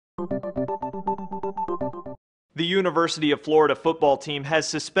The University of Florida football team has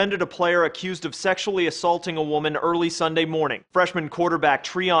suspended a player accused of sexually assaulting a woman early Sunday morning. Freshman quarterback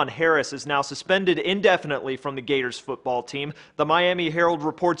Treon Harris is now suspended indefinitely from the Gators football team. The Miami Herald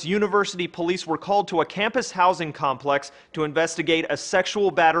reports university police were called to a campus housing complex to investigate a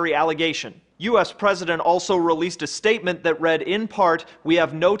sexual battery allegation. U.S. President also released a statement that read, in part, "We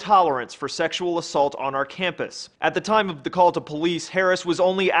have no tolerance for sexual assault on our campus." At the time of the call to police, Harris was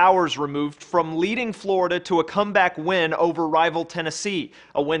only hours removed from leading Florida to a comeback win over rival Tennessee,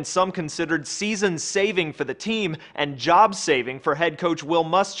 a win some considered season-saving for the team and job-saving for head coach Will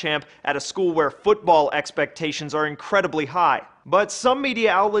Muschamp at a school where football expectations are incredibly high. But some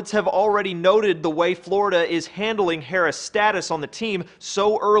media outlets have already noted the way Florida is handling Harris' status on the team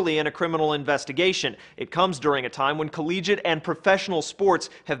so early in a criminal investigation. It comes during a time when collegiate and professional sports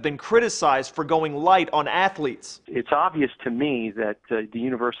have been criticized for going light on athletes. It's obvious to me that the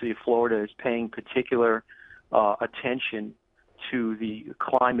University of Florida is paying particular attention to the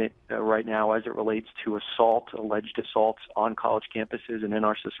climate right now as it relates to alleged assaults on college campuses and in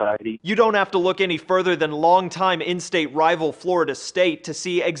our society. You don't have to look any further than longtime in-state rival Florida State to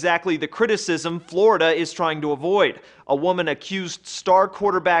see exactly the criticism Florida is trying to avoid. A woman accused star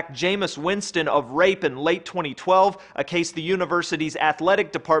quarterback Jameis Winston of rape in late 2012, a case the university's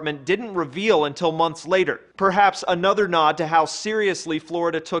athletic department didn't reveal until months later. Perhaps another nod to how seriously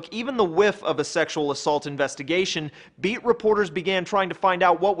Florida took even the whiff of a sexual assault investigation. Beat reporters began trying to find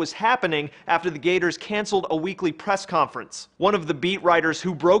out what was happening after the Gators canceled a weekly press conference. One of the beat writers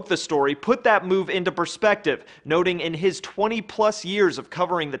who broke the story put that move into perspective, noting in his 20-plus years of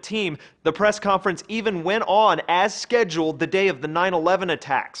covering the team, the press conference even went on as scheduled the day of the 9/11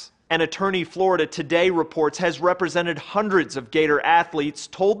 attacks. An attorney Florida Today reports has represented hundreds of Gator athletes,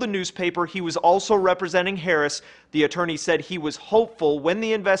 told the newspaper he was also representing Harris. The attorney said he was hopeful when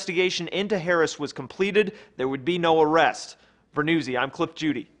the investigation into Harris was completed, there would be no arrest. For Newsy, I'm Cliff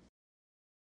Judy.